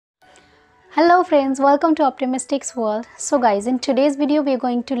Hello friends, welcome to Optimistic's World. So guys, in today's video we are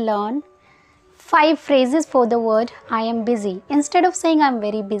going to learn 5 phrases for the word I am busy. Instead of saying I'm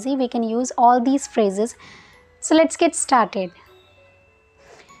very busy, we can use all these phrases. So let's get started.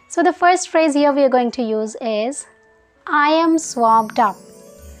 So the first phrase here we are going to use is I am swamped up,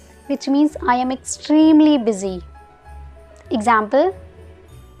 which means I am extremely busy. Example,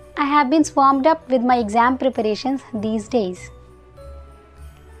 I have been swamped up with my exam preparations these days.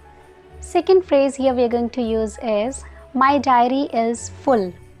 Second phrase here we are going to use is my diary is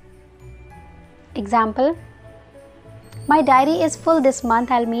full. Example, my diary is full this month,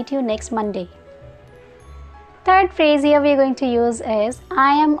 I'll meet you next Monday. Third phrase here we are going to use is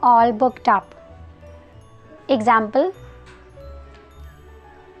I am all booked up. Example,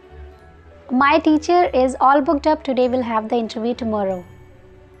 my teacher is all booked up today, we'll have the interview tomorrow.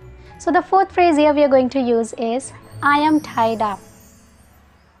 So the fourth phrase here we are going to use is I am tied up.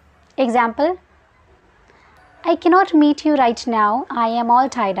 Example, I cannot meet you right now, I am all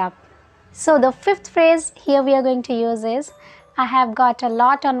tied up. So the fifth phrase here we are going to use is I have got a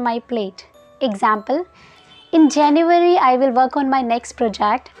lot on my plate. Example, in January I will work on my next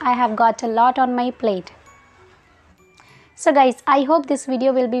project, I have got a lot on my plate. So guys, I hope this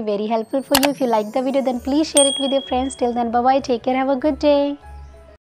video will be very helpful for you. If you like the video, then please share it with your friends. Till then, bye bye, take care, have a good day.